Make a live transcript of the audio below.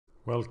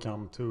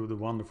Welcome to the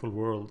wonderful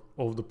world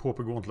of the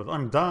Pauper Gauntlet.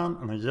 I'm Dan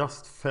and I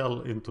just fell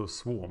into a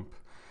swamp.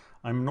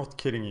 I'm not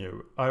kidding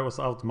you. I was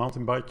out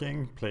mountain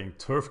biking, playing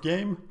turf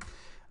game,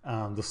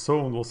 and the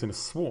zone was in a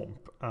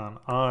swamp. And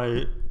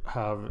I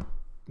have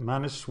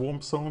managed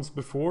swamp zones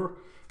before,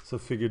 so I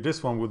figured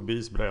this one would be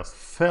easy, but I just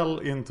fell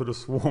into the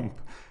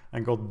swamp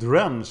and got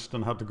drenched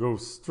and had to go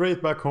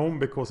straight back home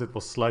because it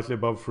was slightly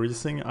above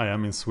freezing. I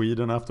am in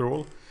Sweden after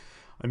all.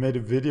 I made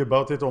a video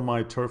about it on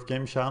my turf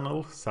game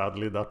channel.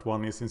 Sadly, that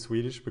one is in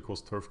Swedish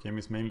because turf game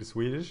is mainly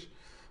Swedish.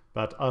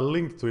 But I'll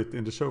link to it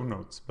in the show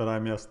notes. But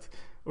I'm just,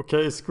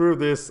 okay, screw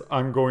this.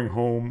 I'm going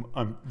home.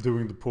 I'm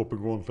doing the Pauper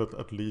Gauntlet.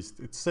 At least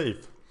it's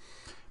safe.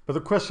 But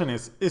the question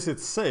is it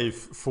safe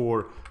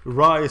for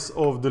Rise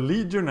of the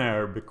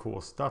Legionnaire?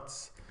 Because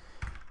that's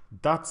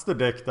the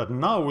deck that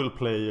now will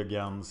play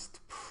against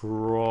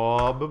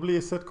probably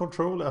Asset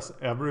Control, as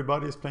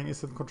everybody is playing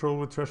Asset Control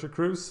with Treasure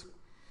Cruise.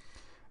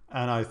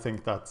 And I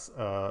think that's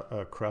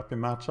a crappy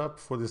matchup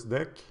for this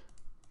deck.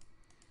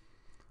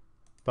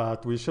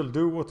 But we shall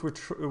do what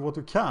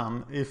we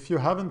can. If you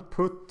haven't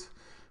put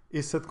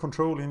Asset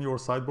Control in your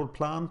sideboard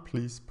plan,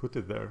 please put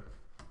it there.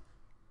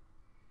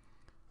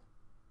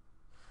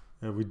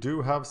 We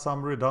do have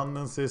some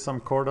redundancy, some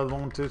card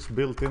advantage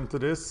built into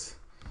this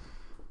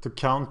to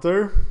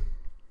counter.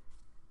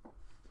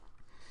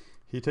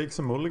 He takes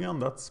a mulligan,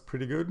 that's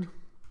pretty good.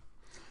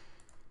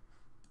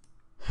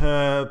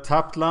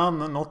 Tapped land,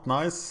 not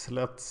nice.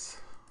 Let's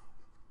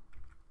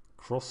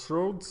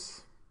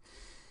Crossroads.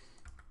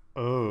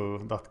 Oh,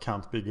 that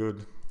can't be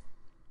good.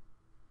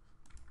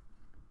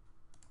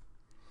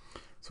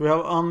 So we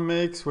have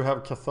Unmakes, we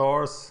have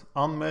Cathars.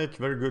 Unmake,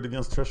 very good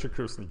against Treasure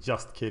Cruise.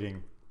 Just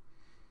kidding.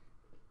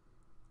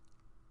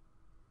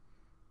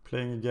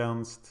 Playing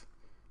against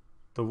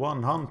the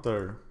One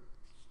Hunter.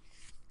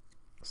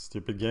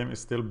 Stupid game is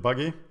still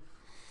buggy.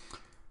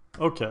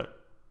 Okay.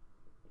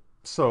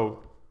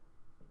 So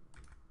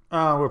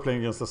we're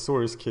playing against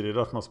AzoriusKitty.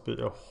 That must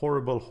be a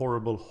horrible,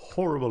 horrible,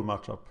 horrible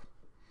matchup.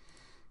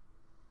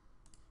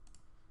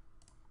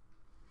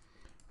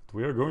 But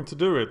we are going to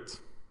do it.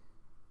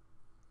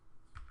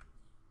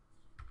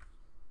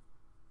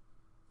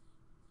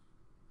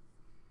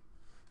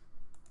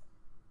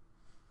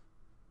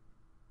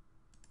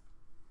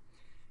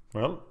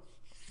 Well,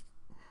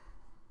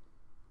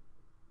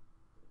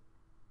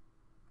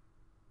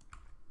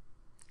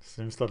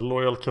 seems that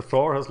loyal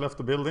Cathar has left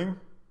the building.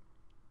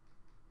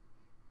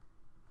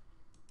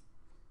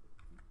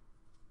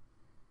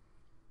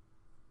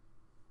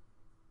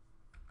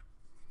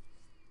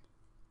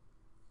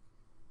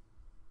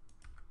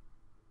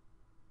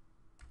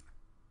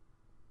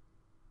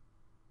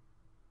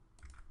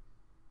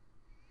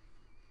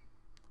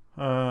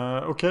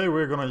 Okay,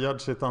 we're gonna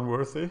judge it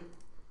unworthy.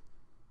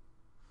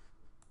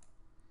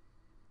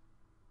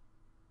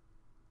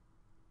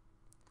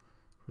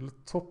 Will the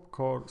top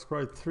card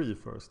scry 3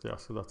 first? Yeah,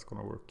 so that's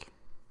gonna work.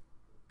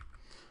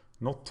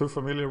 Not too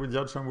familiar with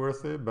judge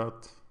unworthy,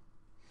 but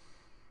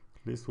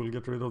at least we'll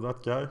get rid of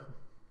that guy.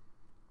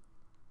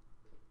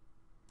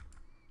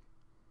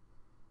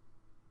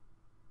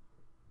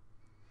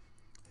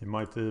 He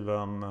might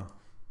even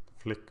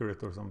flicker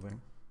it or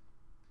something.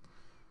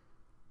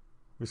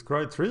 We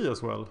scry 3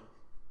 as well.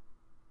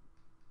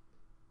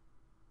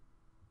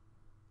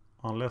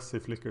 Unless he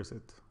flickers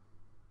it.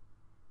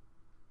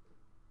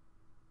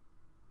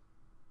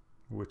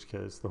 In which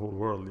case the whole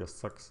world just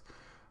sucks.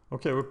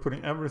 Okay, we're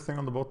putting everything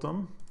on the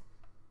bottom.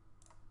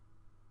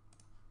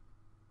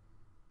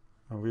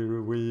 And we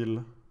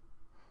reveal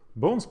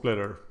Bone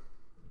Splitter.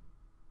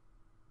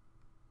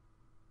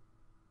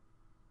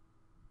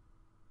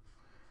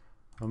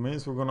 That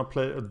means we're gonna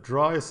play a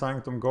dry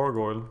Sanctum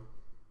Gargoyle.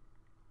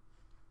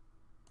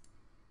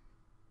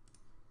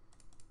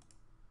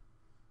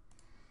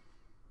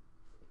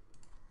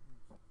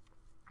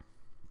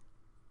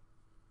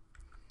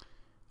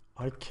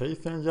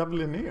 Icathian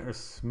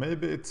Javeliniers.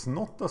 Maybe it's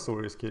not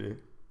AzoriusKitty.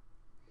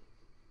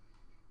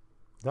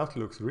 That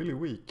looks really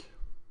weak.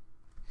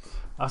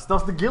 As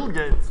does the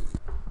Guildgate.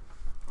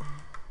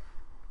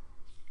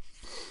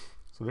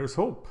 So there's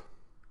hope.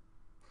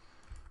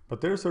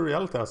 But there's a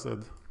Reality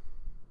Acid.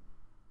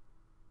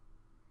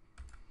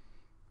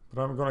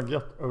 But I'm gonna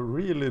get a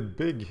really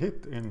big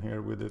hit in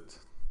here with it.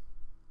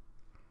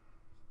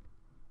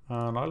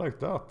 And I like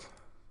that.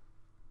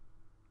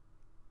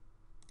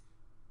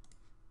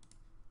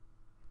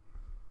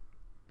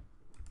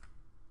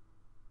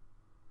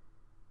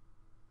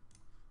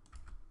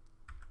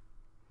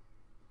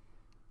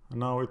 And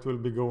now it will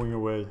be going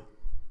away.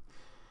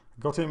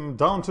 Got him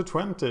down to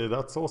 20.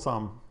 That's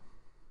awesome.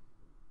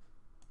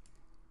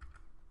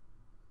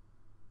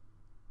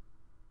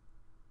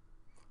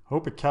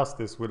 Hope he cast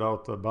this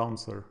without a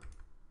bouncer.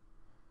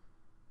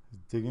 He's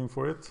digging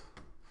for it.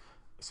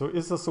 So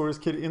is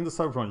AzoriusKitty in the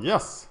sideboard?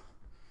 Yes!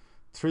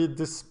 3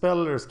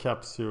 Dispellers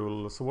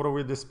capsule. So what are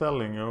we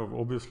dispelling? Oh,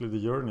 obviously the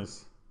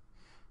Journeys.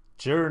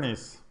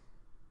 Journeys.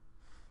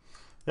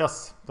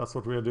 Yes, that's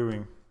what we are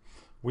doing.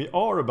 We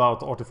are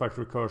about artifact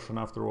recursion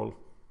after all.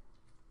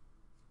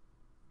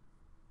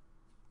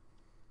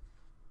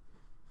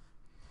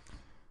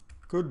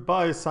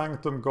 Goodbye,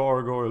 Sanctum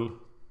Gargoyle.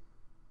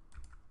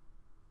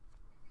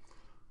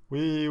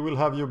 We will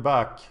have you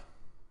back.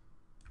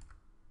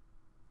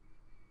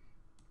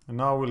 And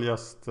now we'll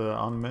just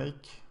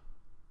unmake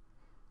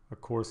a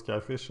core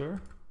Skyfisher,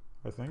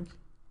 I think.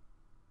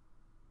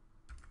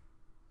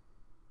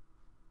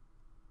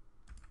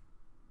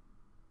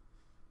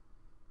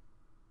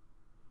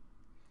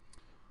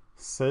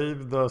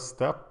 Save the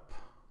step.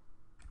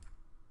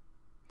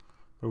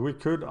 But we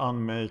could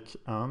unmake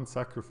and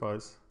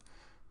sacrifice.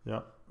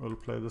 Yeah, we'll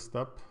play the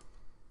step.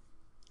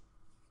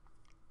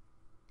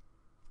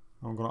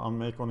 I'm gonna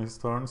unmake on his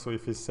turn, so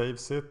if he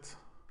saves it,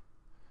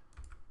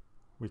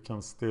 we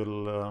can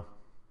still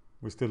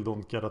we still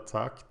don't get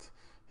attacked.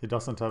 He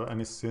doesn't have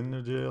any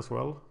synergy as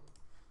well.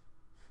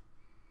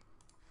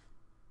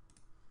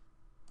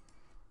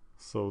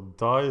 So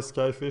die,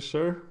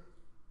 Skyfisher.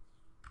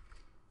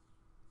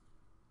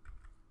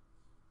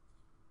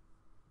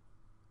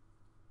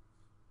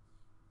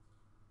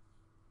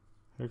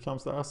 Here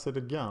comes the acid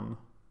again.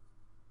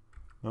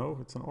 No,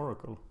 it's an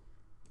oracle.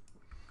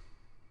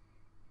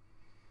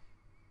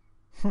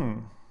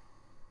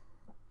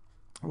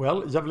 Well,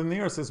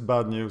 Legionnaires is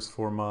bad news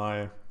for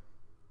my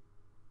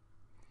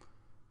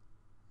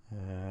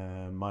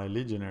my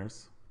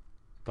Legionnaires.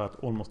 But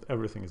almost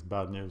everything is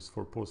bad news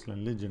for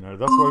Porcelain Legionnaire.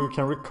 That's why we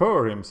can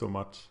recur him so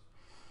much.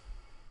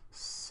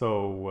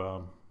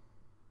 So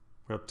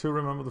we have 2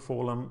 Remember the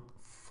Fallen,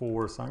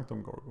 4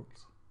 Sanctum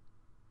Gargoyles.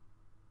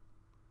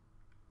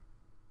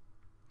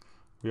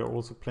 We are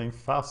also playing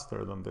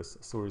faster than this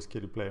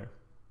AzoriusKitty player.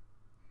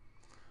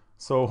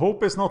 So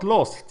hope is not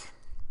lost.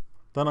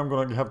 Then I'm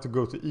gonna have to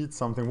go to eat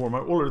something warm.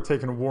 I've already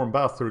taken a warm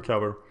bath to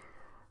recover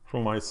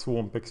from my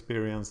swamp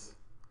experience.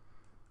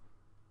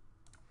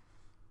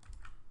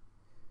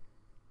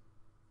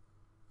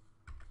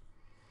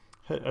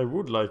 Hey, I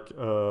would like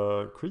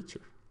a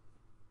creature.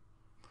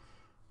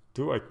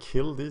 Do I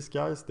kill these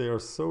guys? They are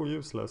so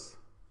useless.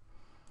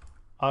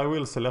 I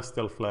will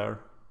Celestial Flare.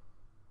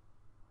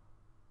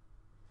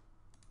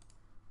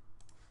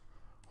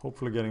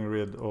 Hopefully getting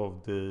rid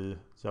of the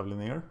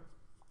Legionnaire.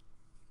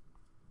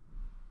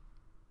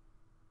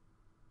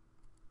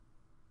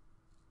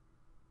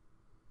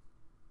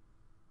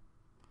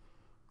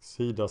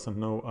 He doesn't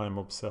know I'm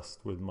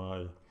obsessed with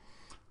my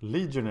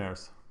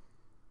Legionnaires.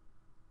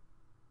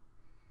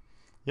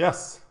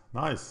 Yes,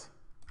 nice.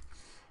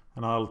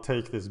 And I'll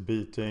take this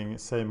beating,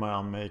 save my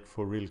unmake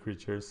for real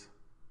creatures.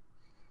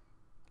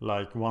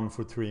 Like 1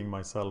 for 3ing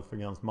myself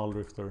against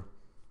Muldrifter.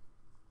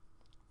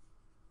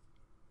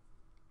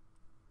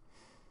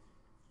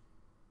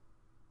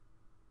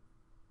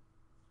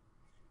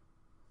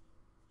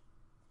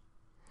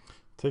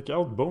 Take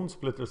out Bone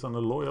Splitters and a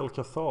Loyal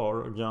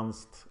Cathar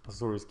against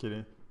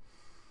AzoriusKitty.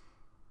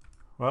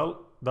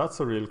 Well,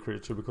 that's a real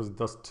creature because it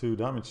does 2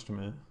 damage to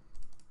me.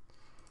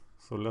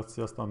 So let's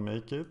just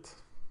unmake it.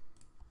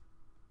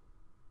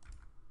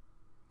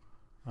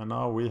 And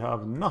now we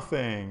have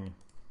nothing.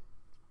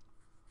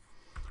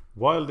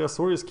 While the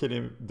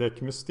AzoriusKitty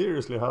deck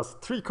mysteriously has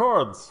 3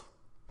 cards.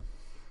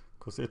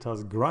 Because it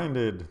has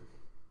grinded.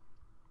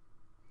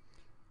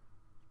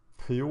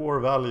 Pure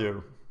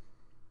value.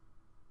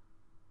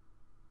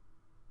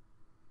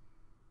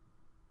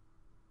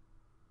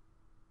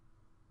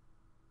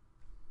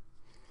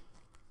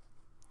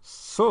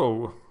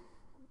 So,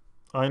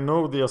 I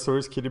know the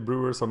AzoriusKitty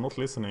brewers are not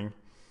listening,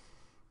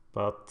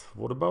 but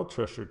what about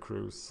Treasure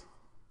Cruise?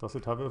 Does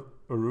it have a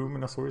room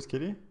in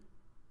AzoriusKitty?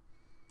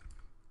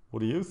 What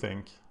do you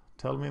think?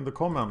 Tell me in the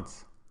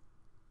comments.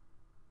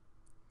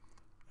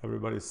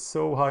 Everybody's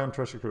so high on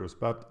Treasure Cruise,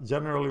 but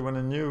generally when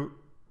a new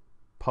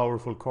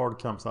powerful card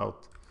comes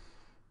out,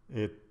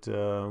 it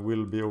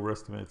will be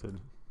overestimated.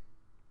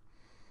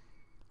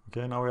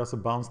 Okay, now he has a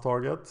bounce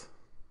target.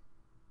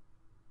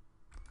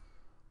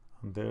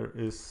 And there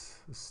is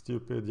a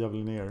stupid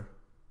Legionnaire.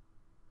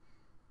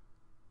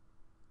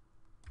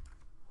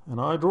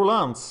 And I draw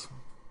lands.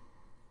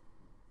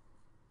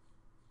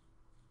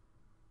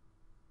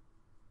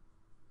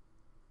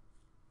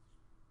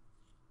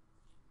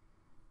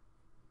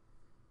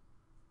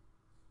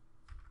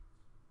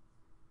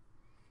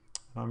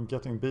 I'm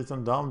getting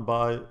beaten down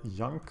by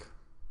junk.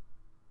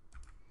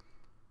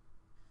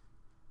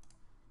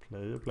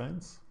 Play your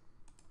planes.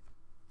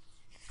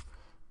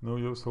 No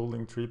use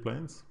holding 3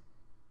 planes.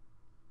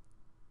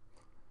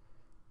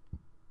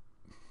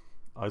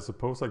 I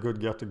suppose I could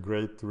get a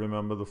great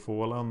Remember the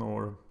Fallen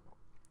or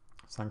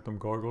Sanctum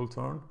Gargoyle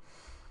turn.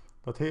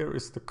 But here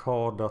is the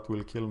card that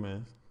will kill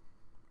me.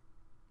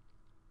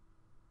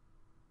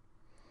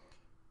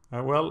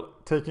 Well,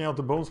 taking out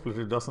the Bone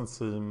Splitter doesn't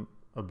seem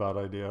a bad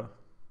idea.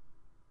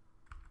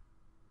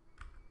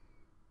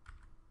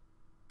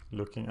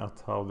 Looking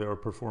at how they are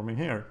performing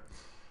here.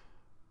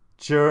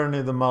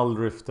 Journey the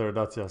Muldrifter,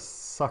 that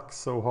just sucks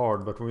so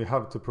hard, but we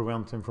have to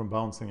prevent him from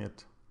bouncing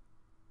it.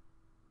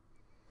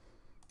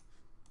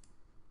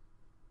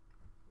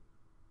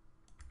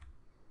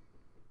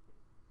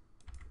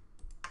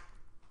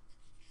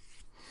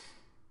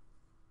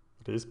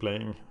 But he's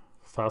playing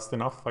fast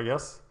enough, I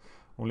guess.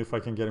 Only if I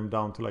can get him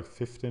down to like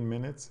 15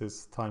 minutes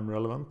is time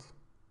relevant.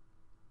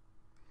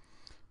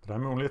 But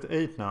I'm only at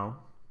 8 now.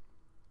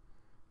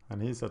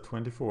 And he's at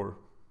 24.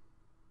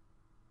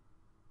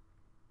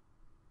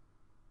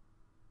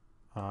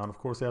 And of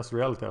course he has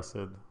Reality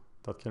Acid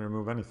that can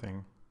remove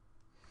anything.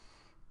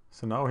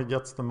 So now he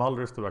gets the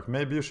Muldrifter back.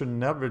 Maybe you should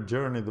never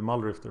journey the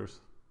Muldrifters.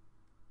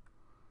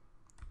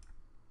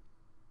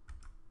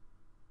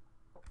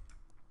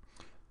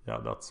 Yeah,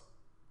 that's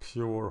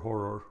pure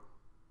horror.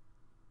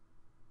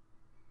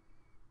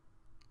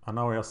 And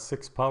now he has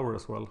 6 power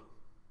as well.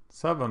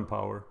 7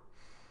 power.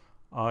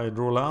 I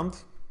draw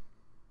land.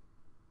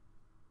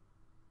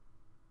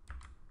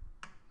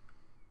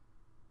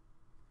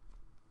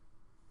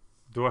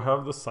 Do I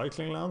have the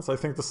cycling lands? I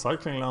think the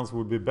cycling lands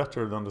would be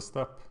better than the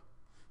step.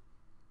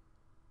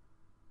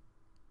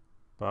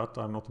 But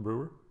I'm not a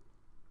brewer.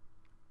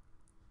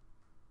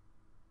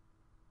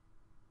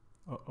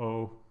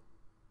 Uh-oh.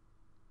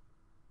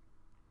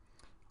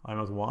 I'm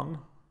at 1.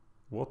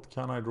 What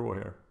can I draw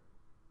here?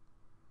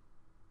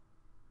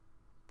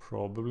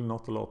 Probably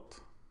not a lot.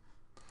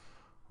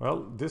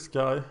 Well, this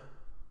guy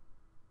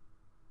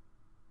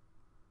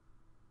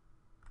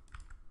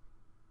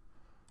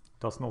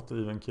does not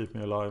even keep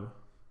me alive.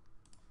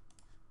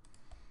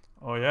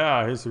 Oh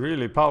yeah, he's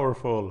really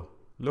powerful.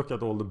 Look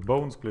at all the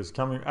bone splits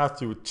coming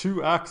at you with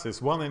 2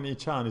 axes, 1 in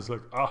each hand. He's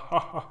like, ah ha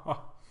ha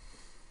ha.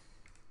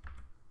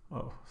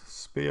 Oh,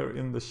 spear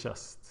in the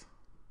chest.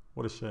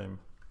 What a shame.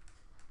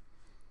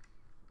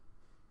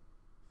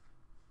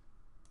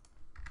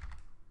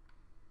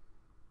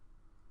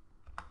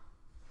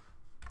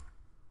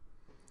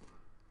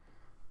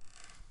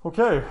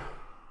 Okay.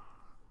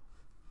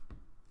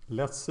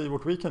 Let's see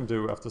what we can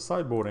do after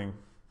sideboarding.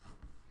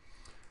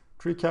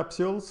 3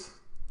 capsules.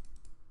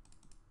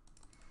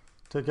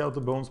 Take out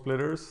the bone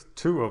splitters,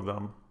 2 of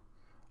them,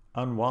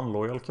 and 1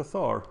 loyal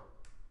Cathar.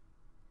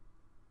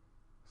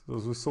 So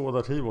we saw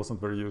that he wasn't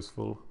very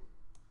useful.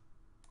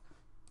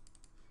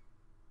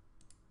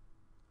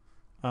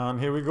 And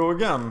here we go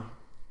again.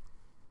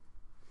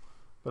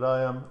 But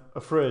I am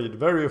afraid,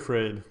 very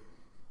afraid.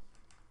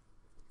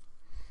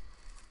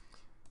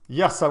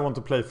 Yes, I want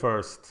to play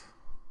first.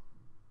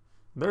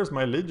 There's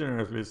my Legionnaire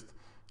at least.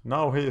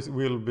 Now he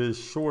will be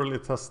surely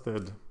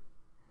tested.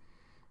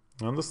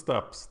 And the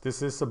steps.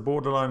 This is a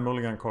borderline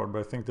mulligan card, but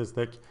I think this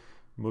deck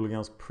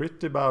mulligans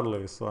pretty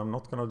badly, so I'm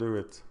not gonna do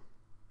it.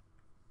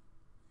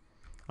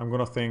 I'm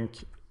gonna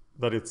think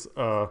that it's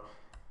a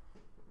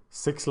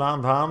 6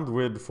 land hand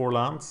with 4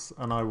 lands,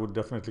 and I would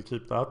definitely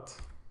keep that.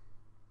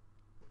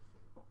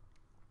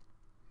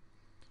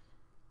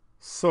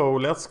 So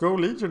let's go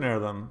Legionnaire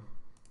then.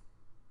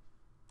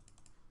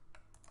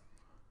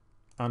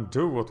 And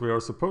do what we are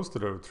supposed to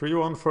do.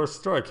 3-1 first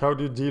strike. How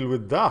do you deal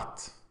with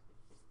that?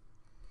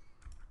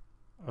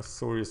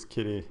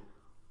 AzoriusKitty.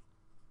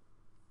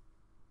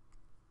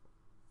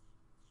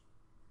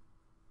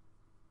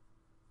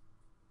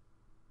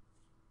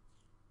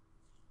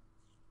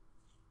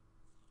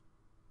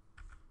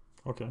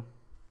 Okay.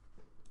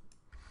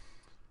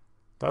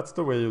 That's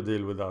the way you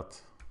deal with that.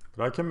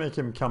 But I can make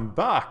him come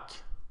back.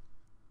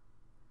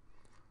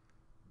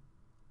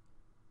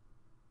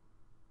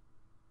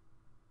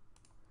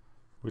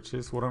 Which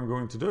is what I'm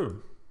going to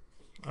do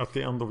at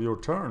the end of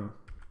your turn.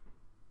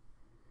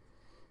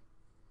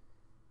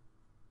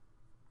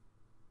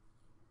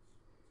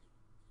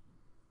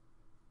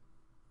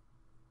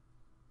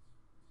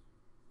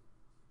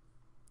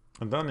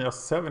 And then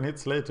just 7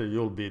 hits later,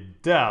 you'll be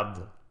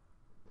dead.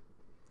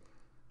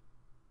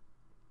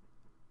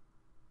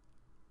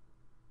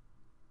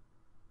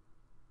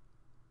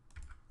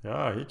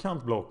 Yeah, he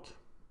can't block.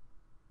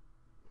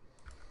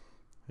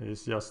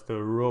 He's just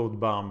a road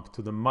bump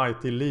to the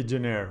mighty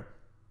Legionnaire.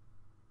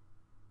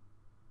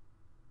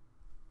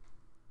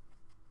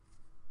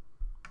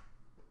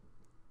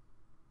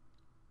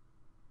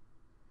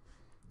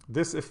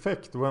 This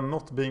effect, when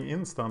not being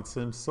instant,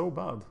 seems so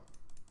bad.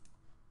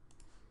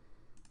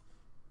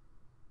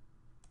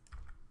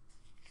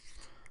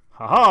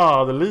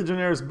 Haha, the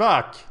Legionnaire is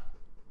back.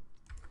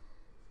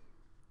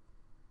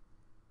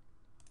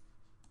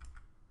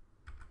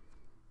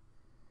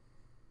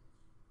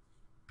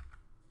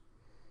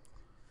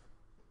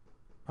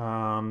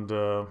 And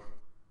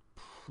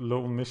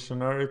Lone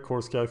Missionary, Core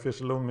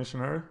Skyfisher, Lone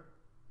Missionary.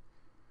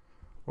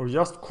 Or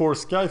just Core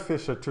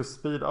Skyfisher to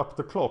speed up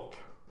the clock.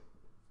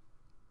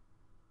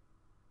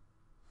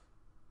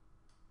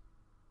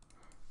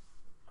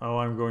 Oh,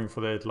 I'm going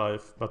for the 8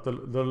 life. But the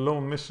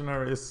Lone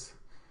Missionary is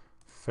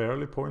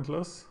fairly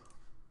pointless.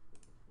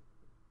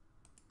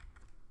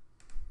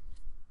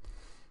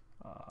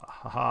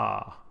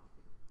 Haha.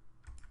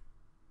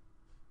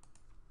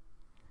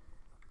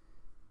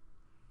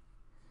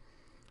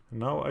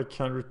 Now I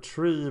can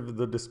retrieve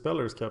the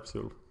Dispeller's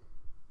capsule.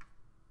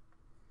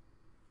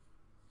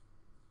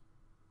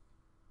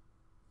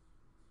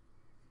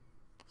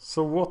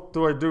 So what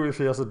do I do if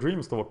he has a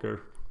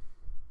Dreamstalker?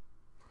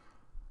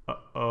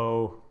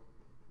 Uh-oh.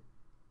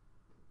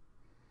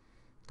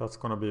 That's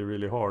gonna be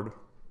really hard.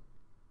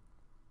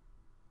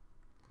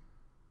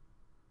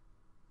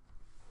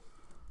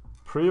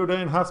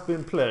 Preordain has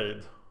been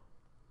played.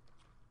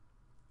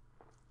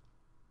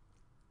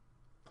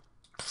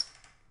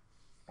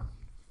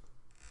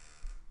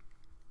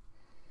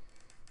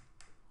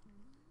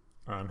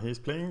 And he's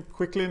playing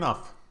quickly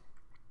enough.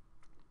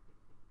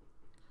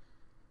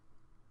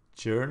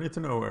 Journey to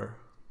Nowhere.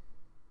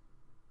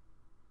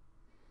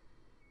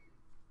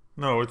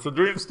 No, it's a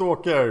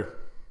Dreamstalker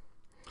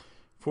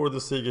for the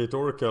Seagate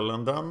Oracle,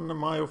 and then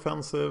my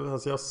offensive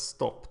has just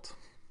stopped.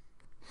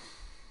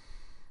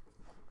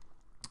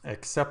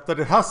 Except that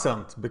it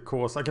hasn't,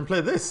 because I can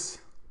play this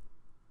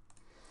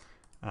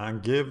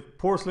and give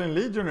Porcelain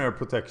Legionnaire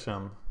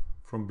protection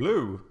from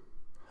blue.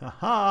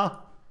 Haha!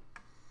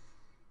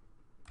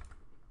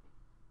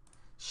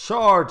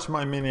 Charge,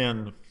 my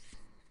minion!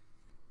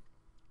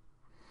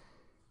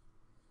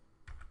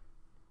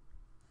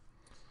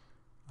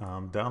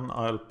 And then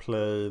I'll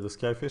play the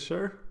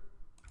Skyfisher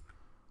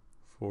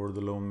for the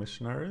Lone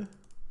Missionary.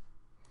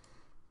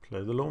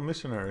 Play the Lone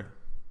Missionary.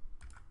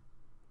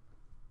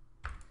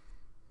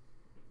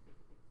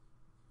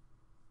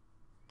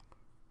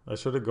 I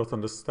should have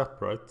gotten the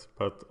step right,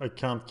 but I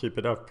can't keep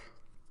it up.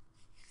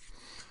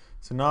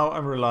 So now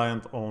I'm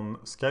reliant on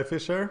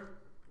Skyfisher.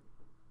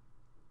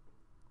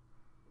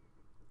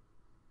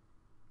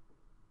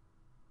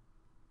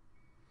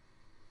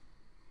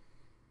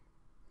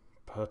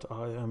 But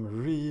I am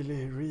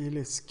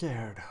really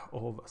scared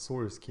of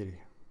AzoriusKitty.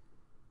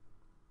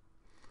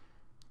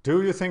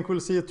 Do you think we'll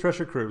see a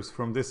treasure cruise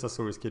from this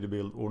AzoriusKitty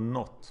build or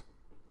not?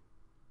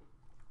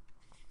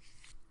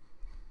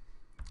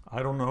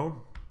 I don't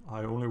know.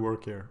 I only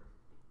work here.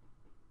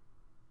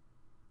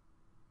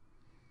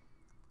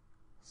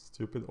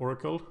 Stupid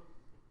Oracle.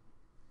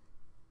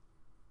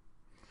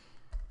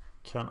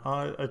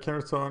 I can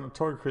return a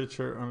target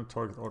creature and a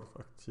target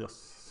artifact. Yes,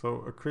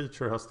 so a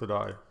creature has to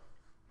die.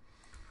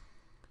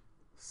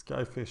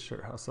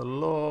 Skyfisher has a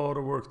lot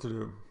of work to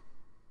do.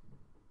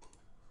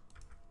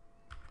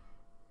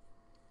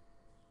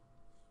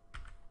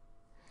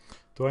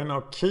 Do I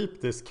now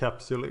keep this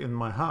capsule in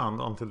my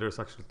hand until there's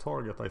actually a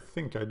target? I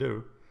think I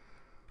do.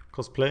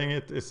 Because playing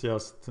it is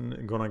just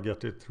gonna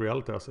get it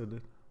reality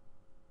acid.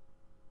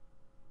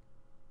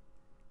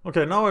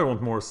 Okay, now I want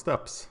more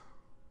steps.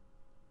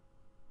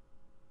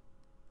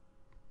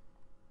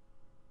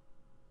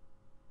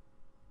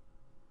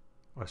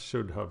 I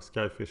should have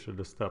Skyfisher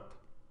the step.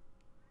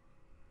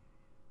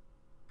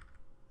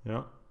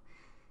 Yeah.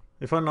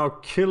 If I now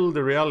kill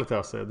the reality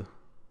acid,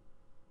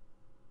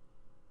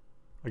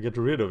 I get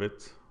rid of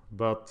it,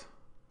 but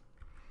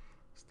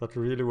is that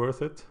really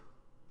worth it?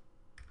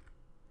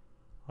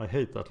 I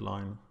hate that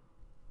line.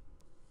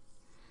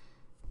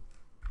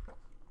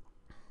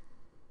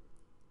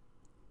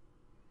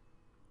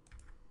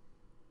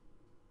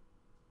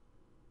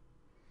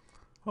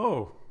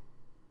 Oh.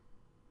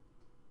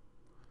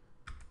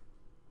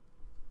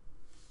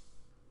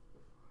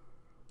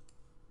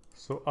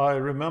 So I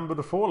remember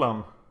the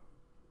Fallen.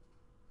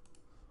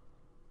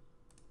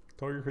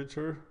 Target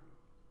creature.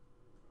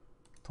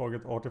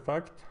 Target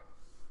artifact.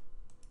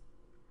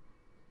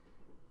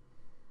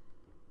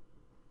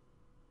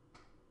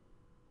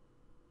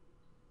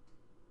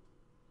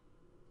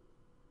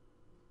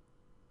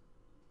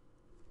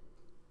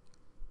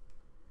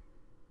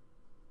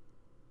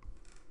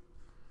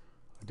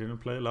 I didn't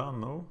play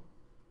land, no.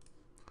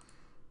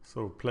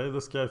 So play the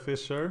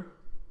Skyfisher.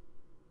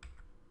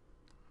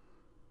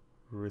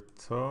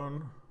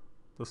 Return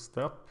the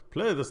step.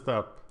 Play the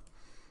step.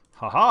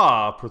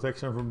 Haha!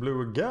 Protection from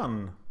blue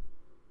again.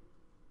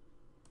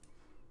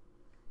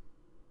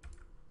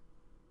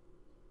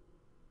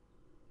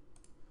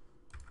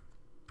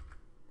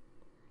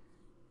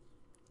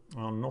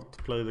 I'll not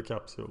play the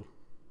capsule.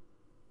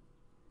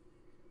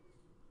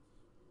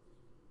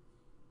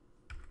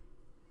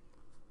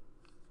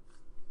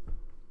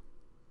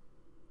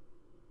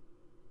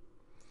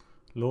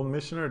 Lone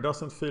Missionary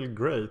doesn't feel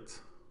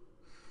great.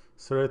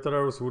 Serrated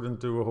arrows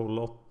wouldn't do a whole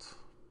lot.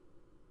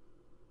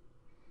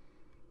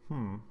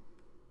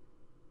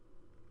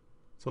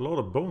 It's a lot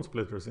of bone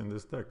splitters in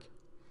this deck.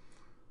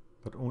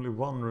 But only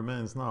one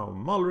remains now.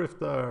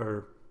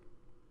 Mulrifter!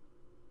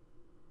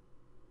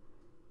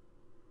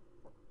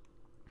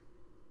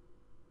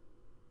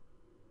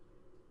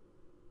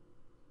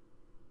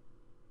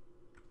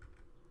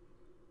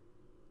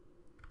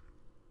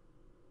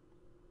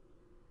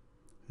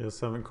 He has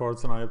 7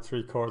 cards and I have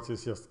 3 cards.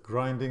 He's just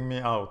grinding me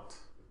out.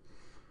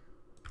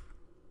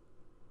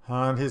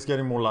 And he's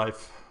getting more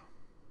life.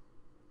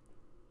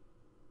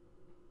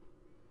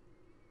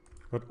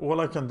 But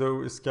all I can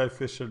do is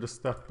Skyfisher the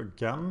step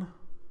again.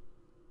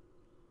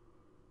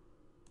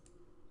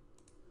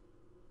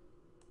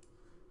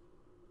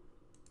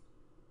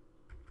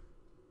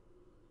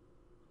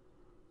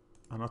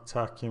 And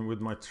attack him with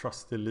my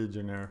trusty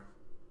Legionnaire.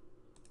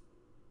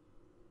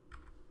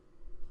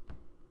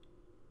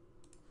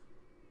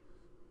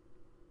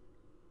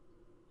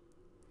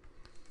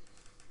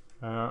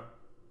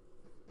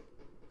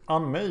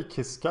 Unmake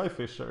his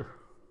Skyfisher.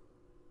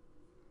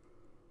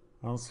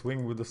 And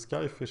swing with the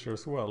Skyfisher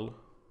as well.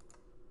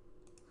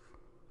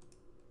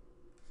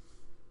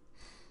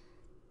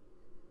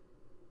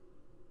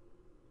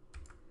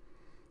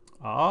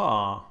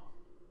 Ah.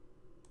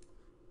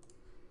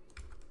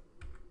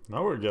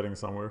 Now we're getting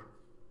somewhere.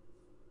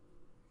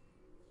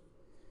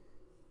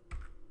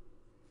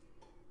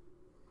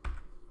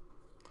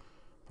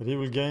 But he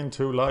will gain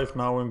 2 life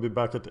now and be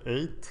back at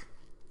 8.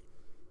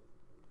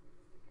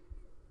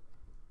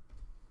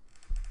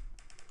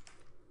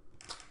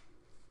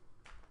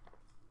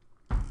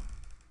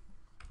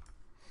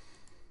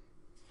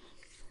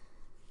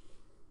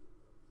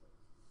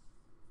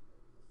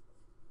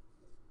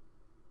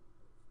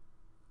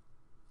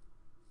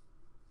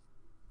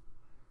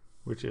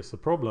 Which is a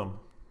problem.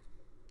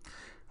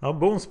 Our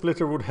Bone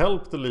Splitter would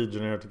help the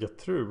Legionnaire to get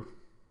through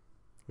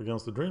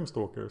against the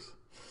Dreamstalkers.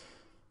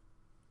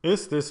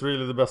 Is this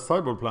really the best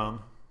sideboard plan?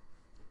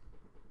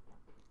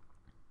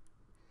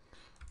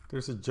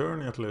 There's a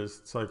journey at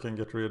least, so I can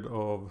get rid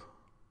of...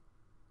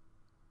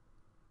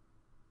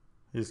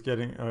 He's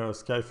getting a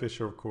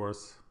Skyfisher, of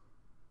course.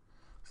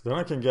 So then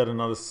I can get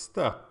another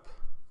step.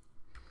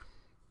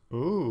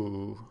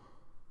 Ooh.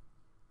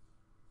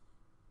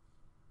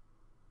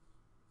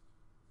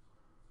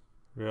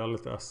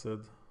 Reality Acid.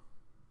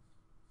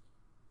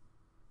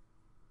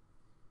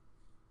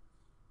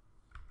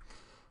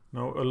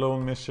 No, a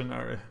lone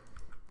missionary.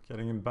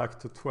 Getting him back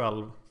to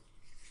 12.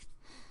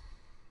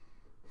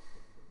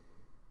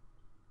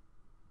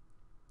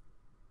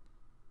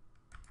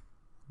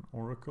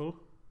 Oracle.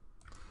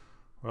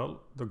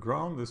 Well, the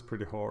ground is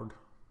pretty hard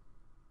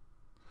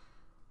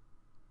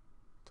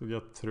to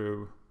get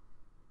through.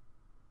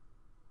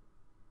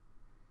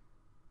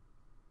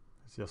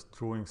 It's just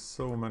drawing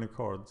so many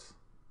cards.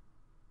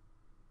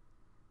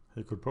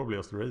 He could probably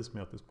just raise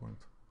me at this point.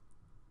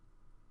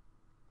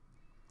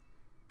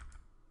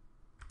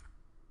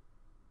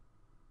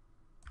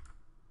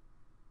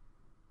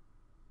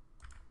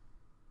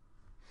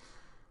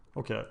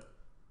 Okay,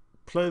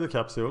 play the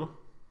capsule.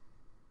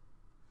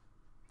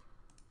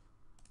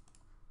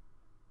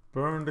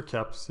 Burn the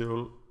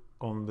capsule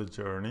on the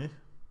journey.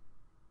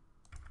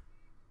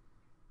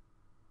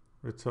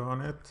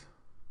 Return it.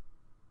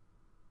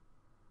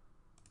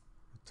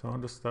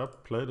 Return the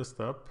step, play the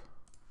step.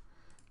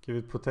 Give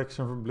it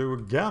protection from blue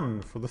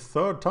again for the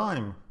 3rd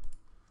time.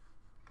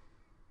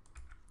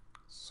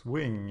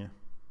 Swing.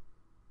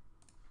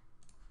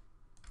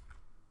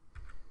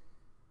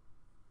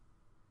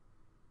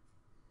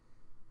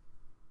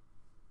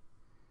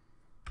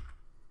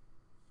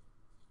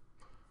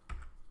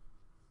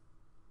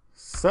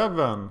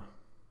 Seven.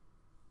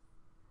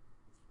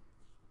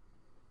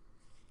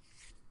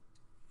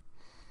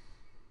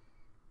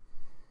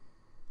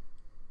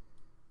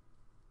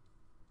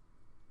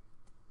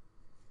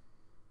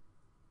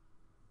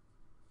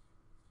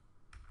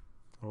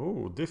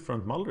 Oh,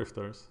 different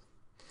Muldrifters.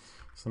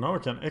 So now I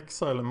can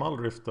exile a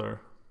Muldrifter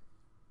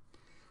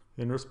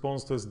in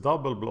response to his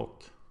double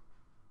block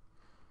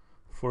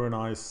for a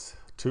nice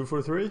 2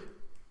 for 3.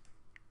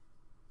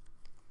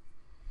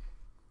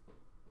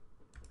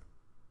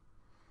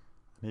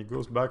 And he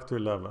goes back to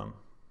 11.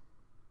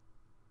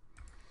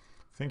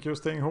 Think you're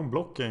staying home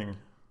blocking,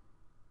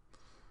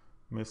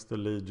 Mr.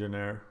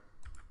 Legionnaire.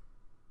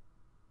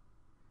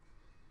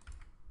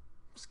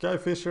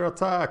 Skyfisher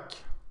attack!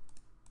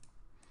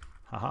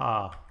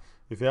 Haha,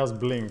 if he has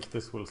blink,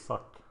 this will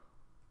suck.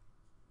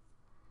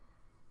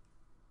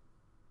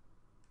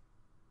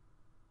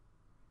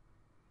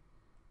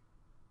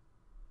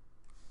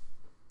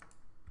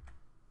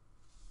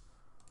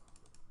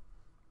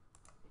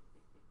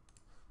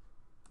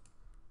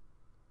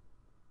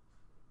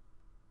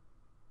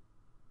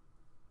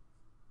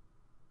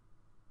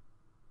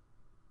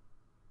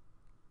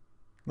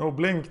 No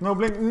blink, no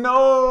blink,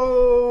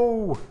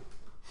 no!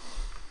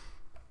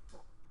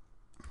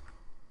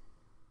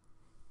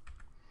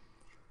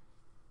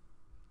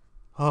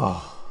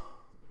 Oh,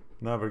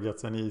 never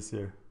gets any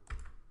easier.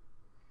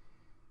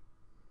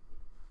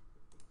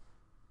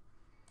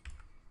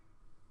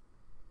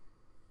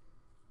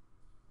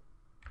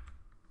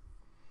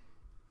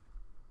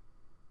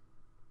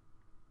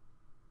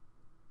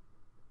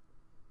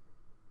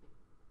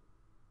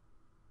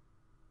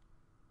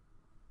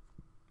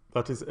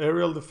 That his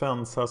aerial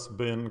defense has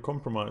been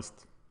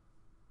compromised.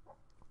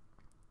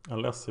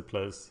 Unless he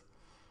plays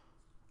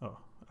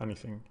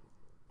anything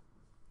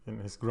in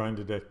his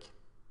grindy deck.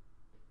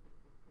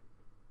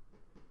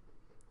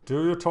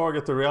 Do you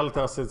target the reality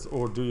assets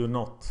or do you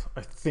not?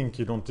 I think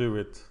you don't do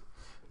it.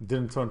 It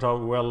didn't turn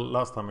out well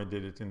last time I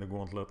did it in the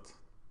Gauntlet.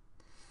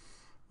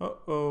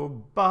 Uh-oh,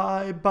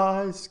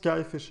 bye-bye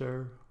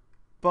Skyfisher.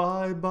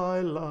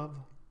 Bye-bye love.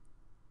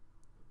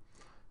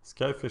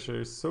 Skyfisher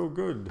is so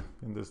good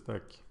in this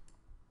deck.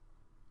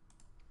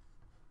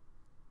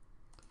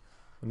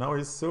 And now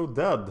he's so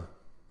dead.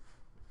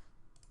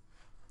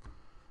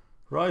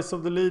 Rise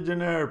of the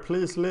Legionnaire,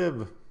 please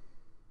live.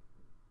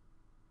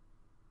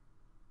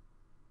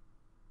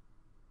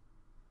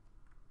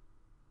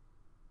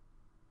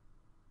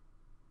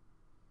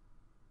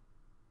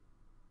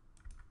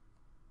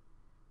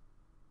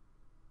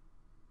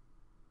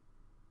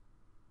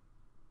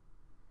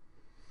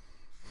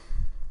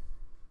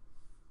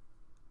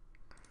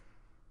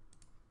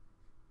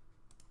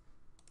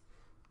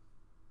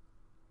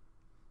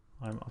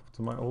 I'm up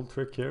to my old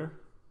trick here.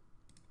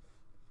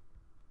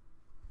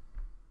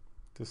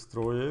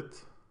 Destroy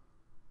it.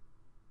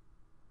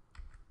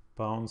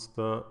 Bounce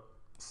the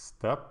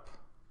step.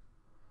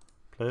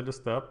 Play the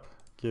step,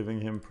 giving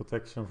him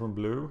protection from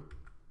blue.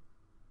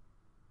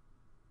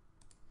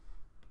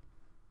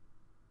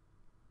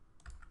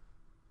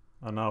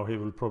 And now he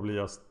will probably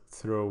just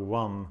throw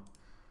one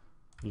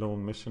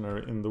lone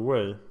missionary in the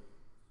way.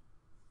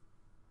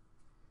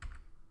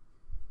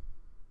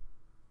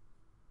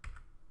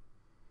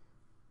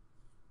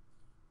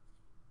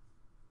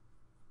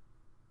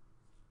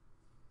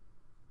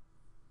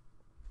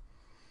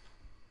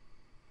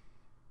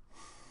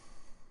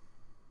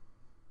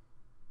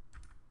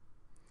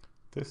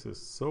 This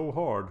is so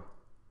hard.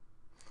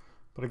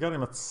 But I got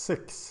him at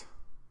 6.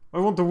 I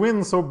want to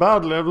win so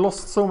badly. I've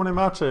lost so many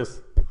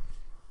matches.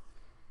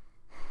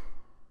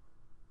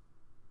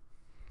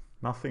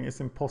 Nothing is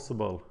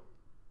impossible.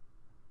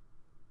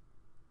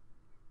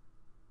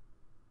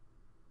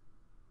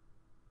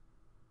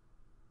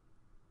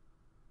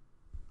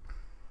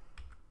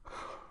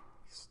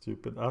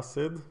 Stupid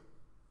acid.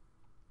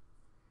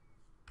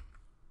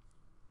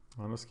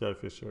 And a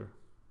Skyfisher.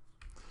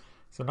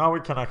 So now we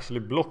can actually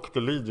block the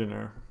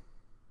Legionnaire.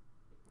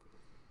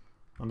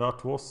 And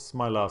that was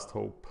my last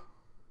hope.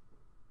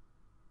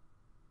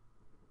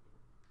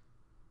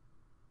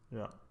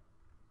 Yeah,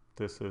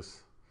 this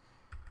is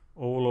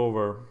all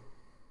over.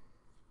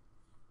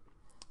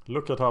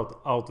 Look at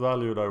how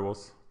outvalued I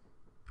was.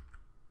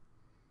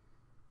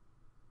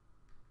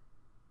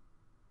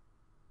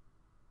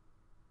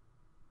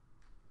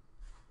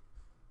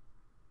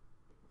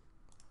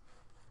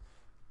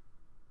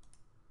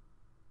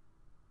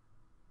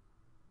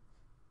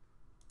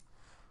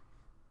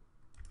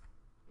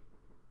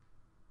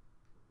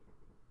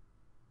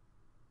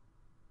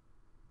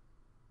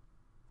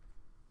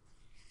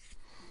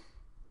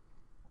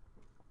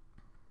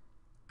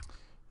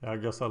 Yeah, I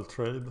guess I'll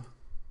trade.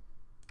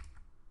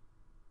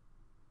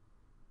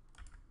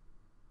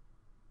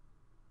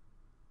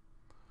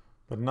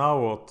 But now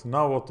what?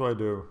 Now what do I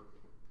do?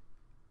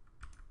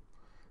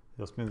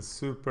 Just been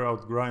super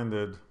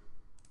outgrinded.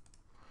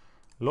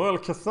 Loyal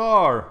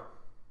Cathar!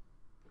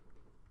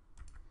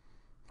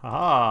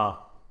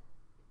 Haha!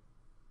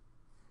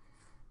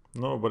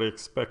 Nobody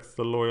expects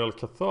the Loyal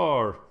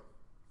Cathar.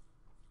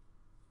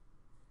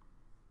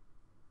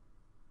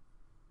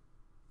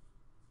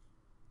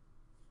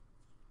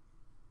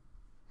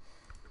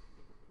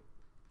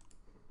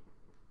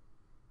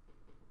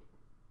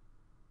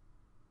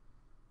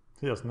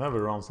 He just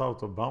never runs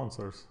out of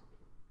bouncers.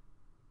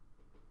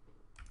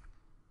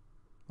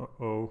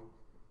 Uh-oh.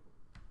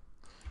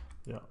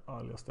 Yeah,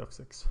 I'll just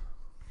F6.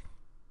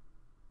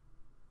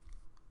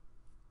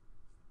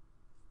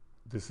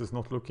 This is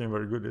not looking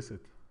very good, is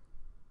it?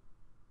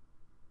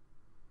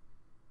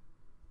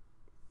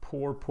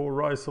 Poor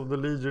Rise of the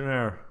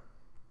Legionnaire.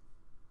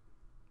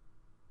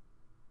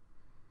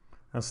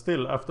 And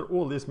still, after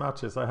all these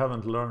matches, I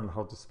haven't learned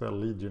how to spell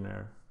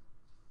Legionnaire.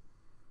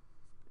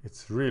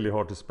 It's really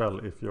hard to spell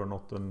if you're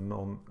not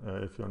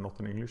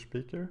an English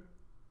speaker.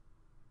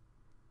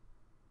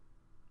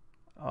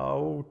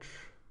 Ouch.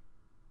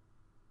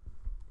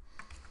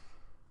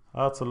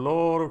 That's a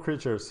lot of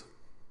creatures.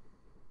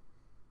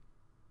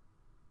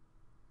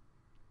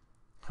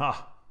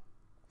 Ha!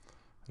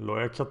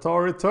 Loyal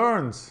Cathar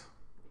returns.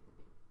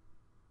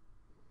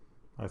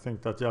 I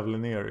think that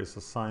Legionnaire is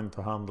assigned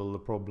to handle the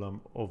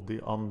problem of the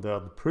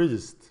undead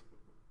priest.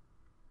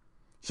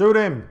 Shoot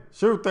him!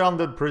 Shoot the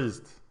undead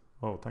priest!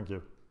 Oh, thank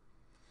you.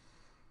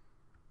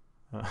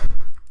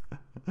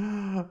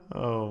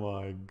 Oh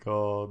my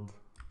god.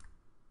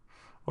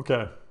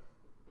 Okay.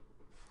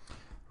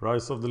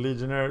 Rise of the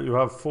Legionnaire, you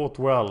have fought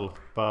well,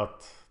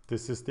 but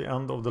this is the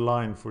end of the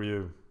line for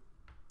you.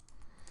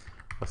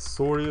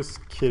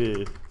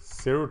 AzoriusKitty,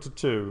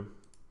 0-2.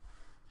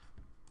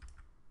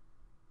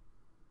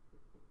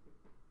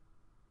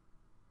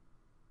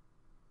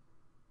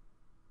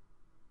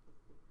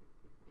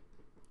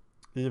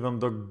 Even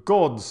the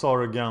gods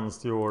are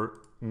against your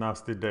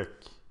nasty deck.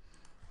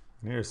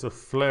 And here's a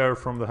flare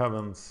from the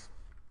heavens.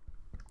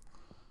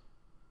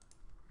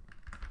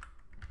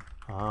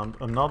 And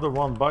another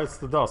one bites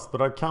the dust,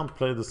 but I can't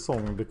play the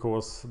song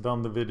because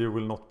then the video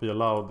will not be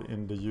allowed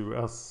in the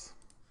US.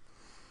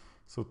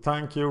 So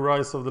thank you,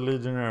 Rise of the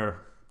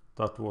Legionnaire.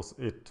 That was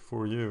it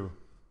for you.